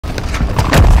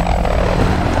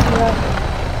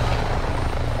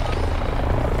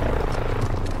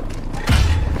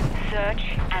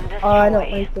Oh, I don't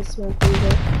choice. like this one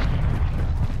either.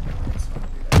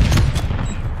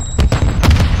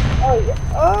 Oh yeah.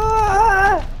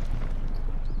 Ah!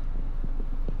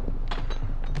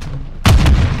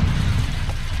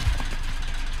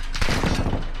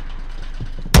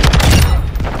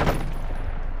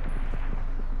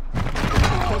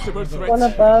 One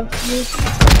above you.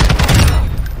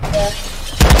 Yeah.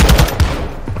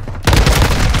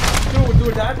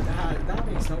 Dude, that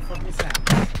makes no fucking sense.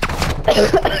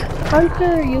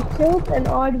 Hunter, you killed an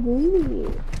odd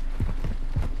weenie.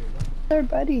 Their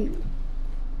buddy.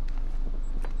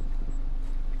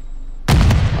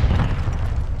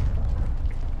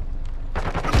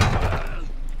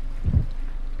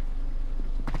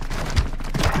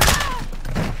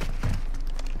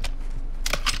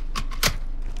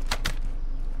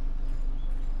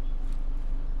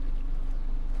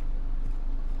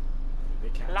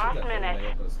 Last minute.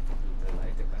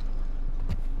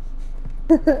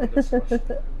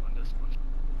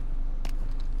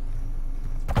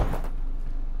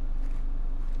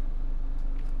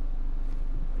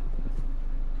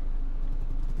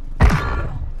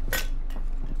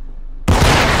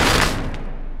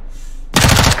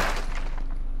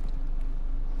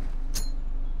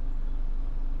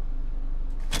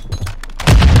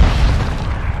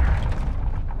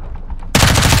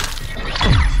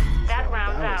 That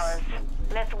round's ours.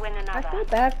 Let's win I another. feel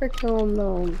bad for killing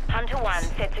them. Hunter 1,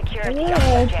 set I security on know,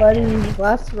 the objective. buddy.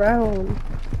 Last round.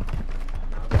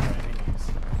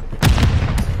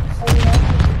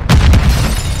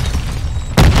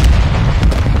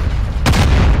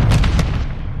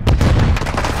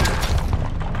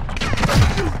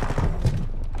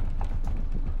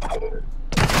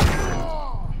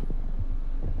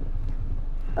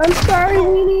 I'm sorry,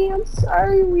 Weenie. I'm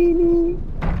sorry, Weenie.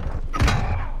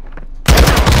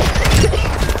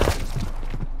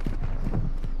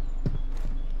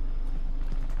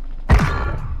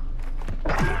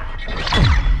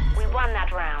 We won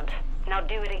that round. Now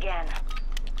do it again.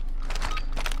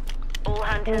 All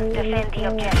hunters defend the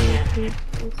objective.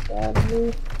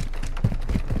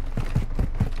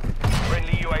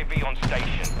 Friendly UAV on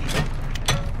station.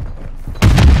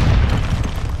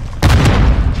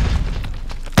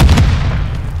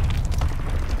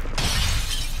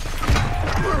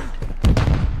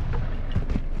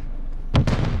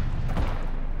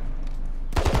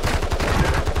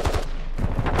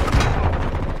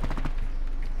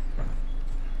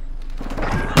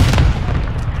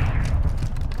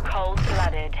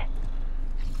 Cold-blooded.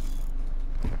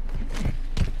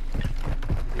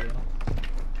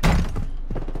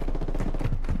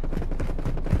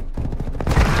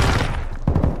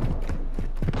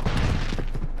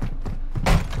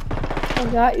 I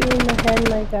got you in the head,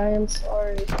 my guy. I'm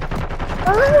sorry.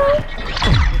 Ah!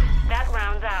 That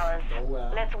round's ours.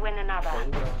 Let's win another.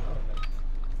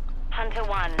 Hunter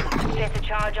 1, set a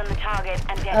charge on the target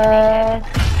and detonate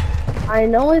it. I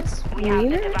know it's We have the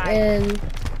Wiener, device. and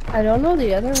I don't know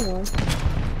the other one.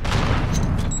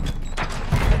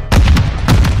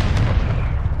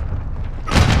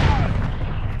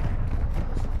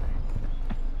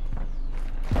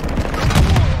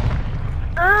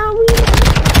 Ah, Wiener!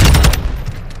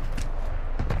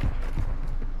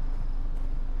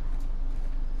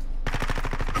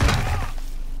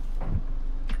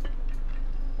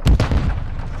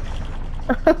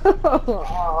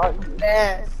 Oh,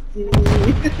 nasty.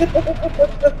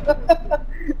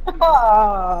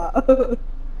 Ah.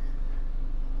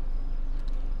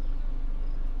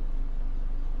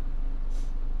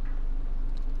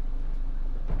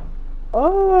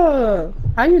 Oh,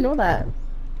 how do you know that?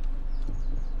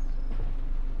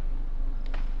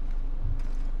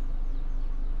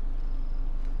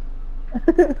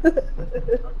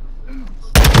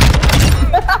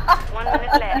 One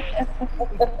minute left.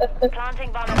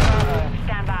 Planting bomb at Bravo.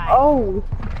 Stand by. Oh.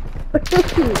 Finish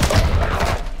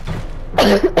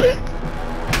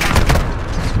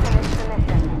the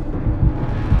mission.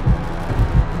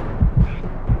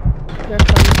 Here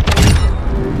comes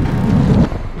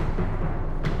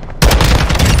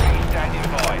Standing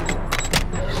by.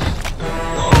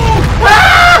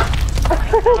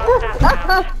 Lost that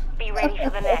round. Be ready for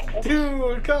the next.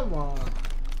 Dude, come on.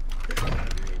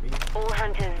 All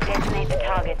hunters detonate the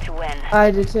target to win.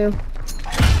 I do too.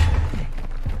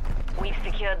 We've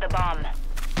secured the bomb.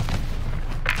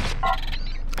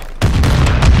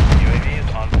 UAV is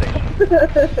on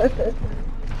station.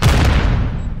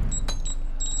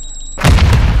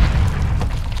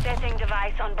 Setting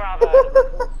device on Bravo.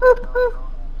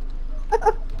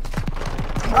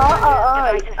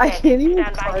 I can't even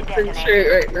Stand by to concentrate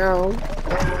right now.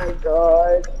 Oh my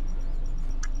god.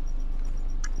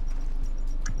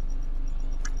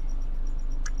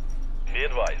 Be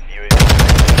advised, UAV.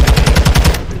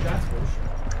 Dude, that's bullshit.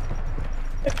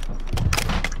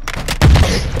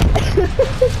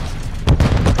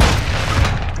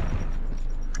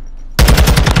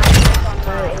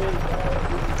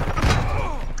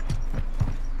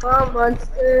 Oh,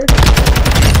 monster.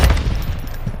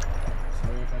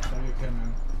 Sorry if I saw you kill, man.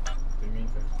 Didn't mean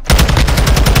to.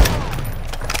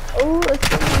 Oh, let's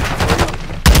see.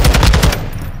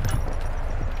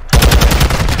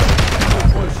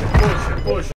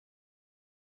 Bullshit.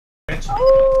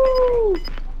 Oh!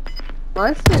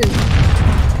 Monster.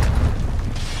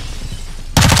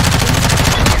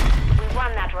 We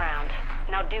won that round.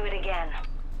 Now do it again.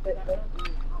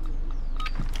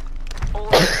 All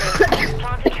teams,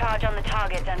 plant a charge on the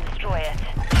target and destroy it.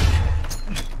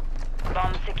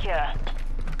 Bomb secure.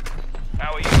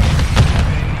 How are you?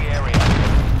 In the area.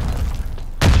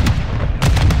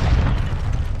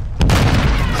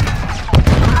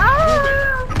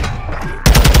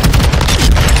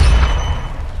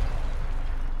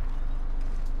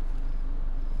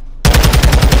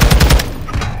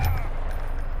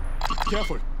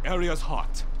 Careful, area's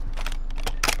hot.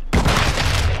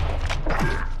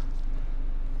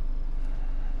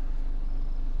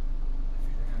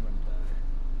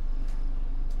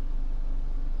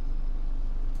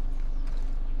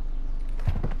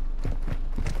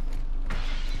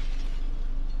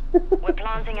 We're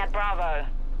planting at Bravo.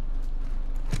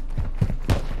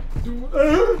 Bomb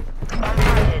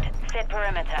planted. Set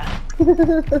perimeter.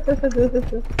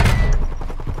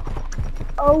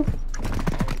 Oh.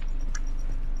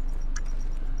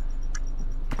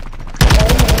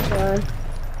 Oh my god.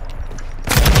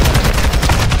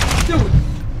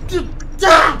 Dude!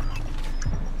 Ah!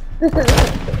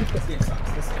 This game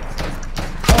sucks.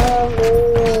 Oh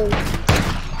man.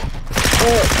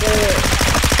 Wait.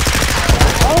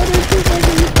 Oh, there's people in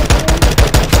the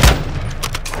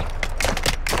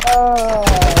Oh,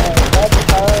 that's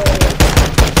hard.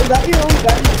 Is that your own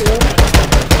gun too?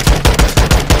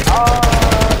 Oh,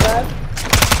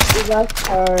 that's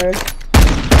hard.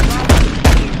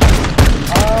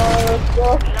 Oh, that's so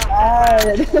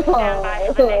sad. Stand by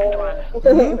for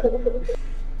the next one.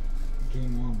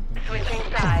 Game on. Switching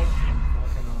sides.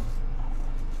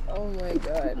 Oh my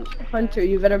god. Hunter,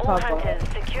 you better All pop off. hunters,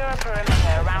 secure a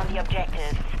perimeter around the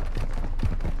objectives.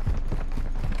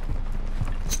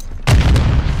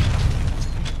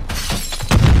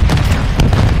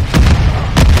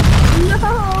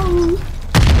 No!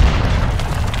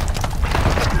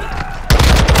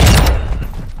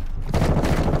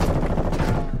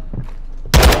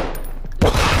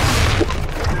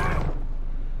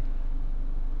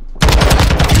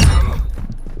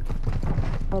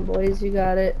 Oh boys, you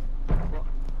got it.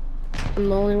 I'm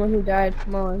the only one who died,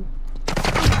 come on.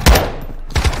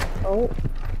 Oh.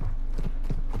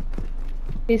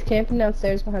 He's camping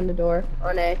downstairs behind the door,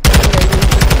 on A.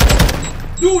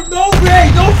 Dude, no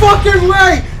way! No fucking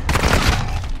way!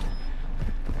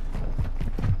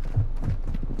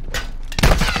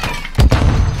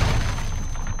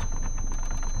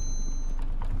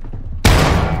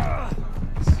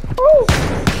 Oh!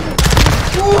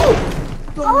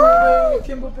 No way!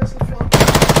 Kimbo pistol fuck.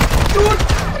 Dude!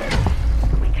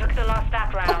 We took the loss that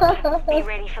round. Be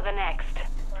ready for the next.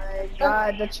 My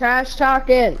god, the trash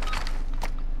talking!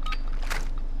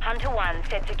 Hunter 1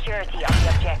 set security on the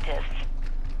objectives.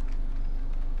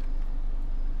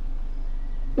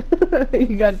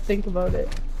 You gotta think about it.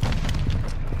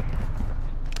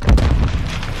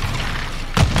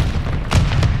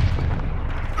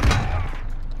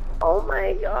 Oh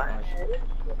my god.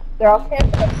 They're all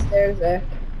camping upstairs there.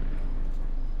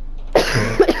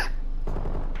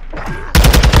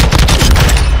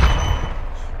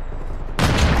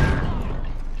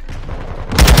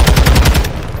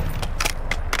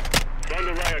 Found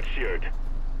a riot shield.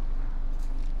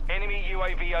 Enemy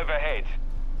UAV overhead.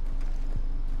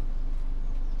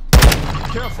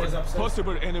 Careful, Upstairs.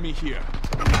 possible enemy here.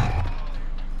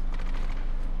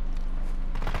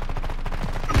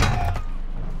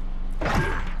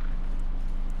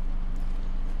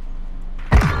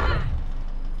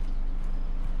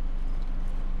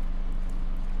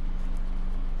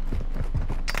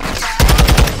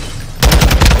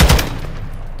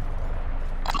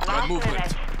 Last movement.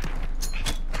 minute.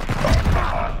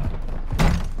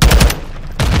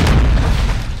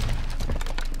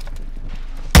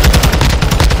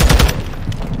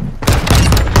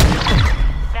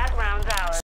 That round's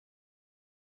ours.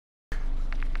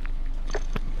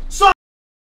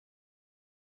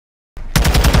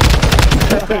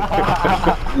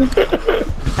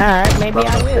 Alright, maybe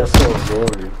I will. That's so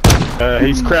boring.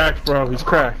 He's cracked, bro. He's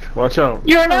cracked. Watch out.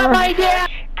 You're not my dad!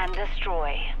 And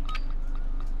destroy.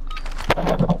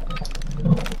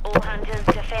 All hunters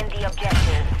defend the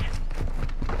objectives.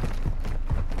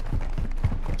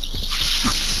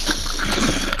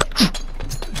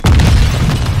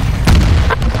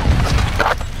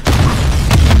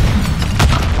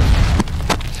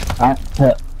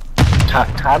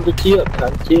 Time to kill.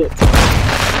 Time to kill.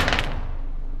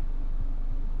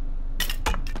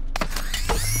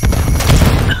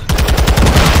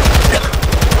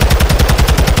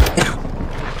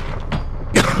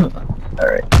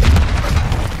 Alright.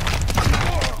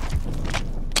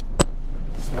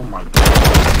 Oh my god.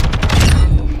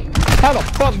 How the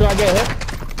fuck do I get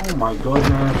hit? Oh my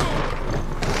goodness.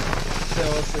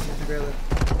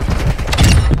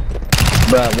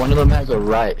 Bruh, one of them has a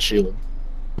riot shield.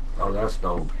 Oh, that's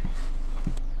dope.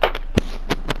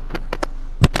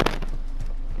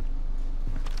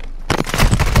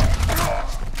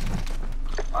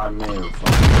 I mean,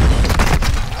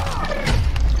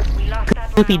 We lost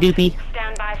that Doopy round. doopy.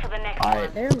 Stand by for the next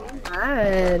Alright. one. They're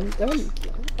mad. Don't do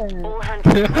that. All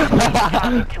hunters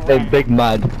target to Hey, win. big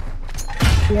mud.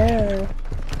 Yeah.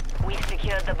 We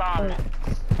secured the bomb.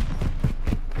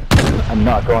 I'm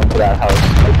not going to that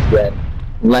house again.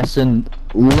 Lesson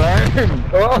learned.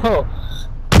 Oh.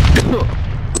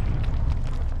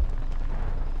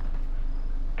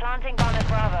 Planting bomb at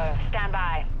Bravo. Stand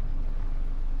by.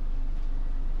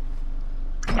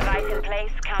 Device in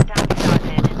place. Countdown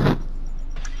started.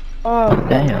 Oh,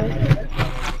 Damn.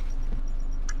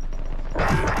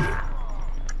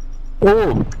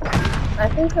 Oh. I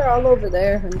think they're all over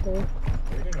there, Hunter.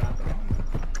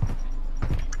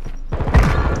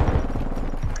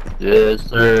 Yes,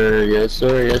 sir. Yes,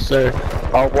 sir. Yes, sir.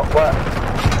 Oh, what?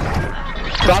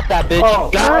 Got that bitch. Oh,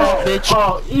 Got that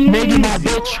bitch. Maybe my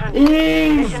bitch.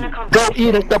 Mission Go accomplished.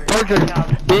 eat at the burger,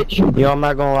 bitch. Yo, I'm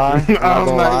not gonna lie. I'm not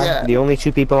gonna lie. The only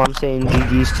two people I'm saying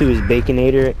GG's to is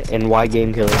Baconator and Y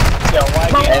Game Killer.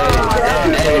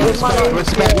 Hey,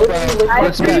 respect, bro. I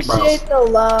Respect, bro. appreciate the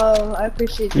love. I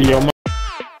appreciate the Yo,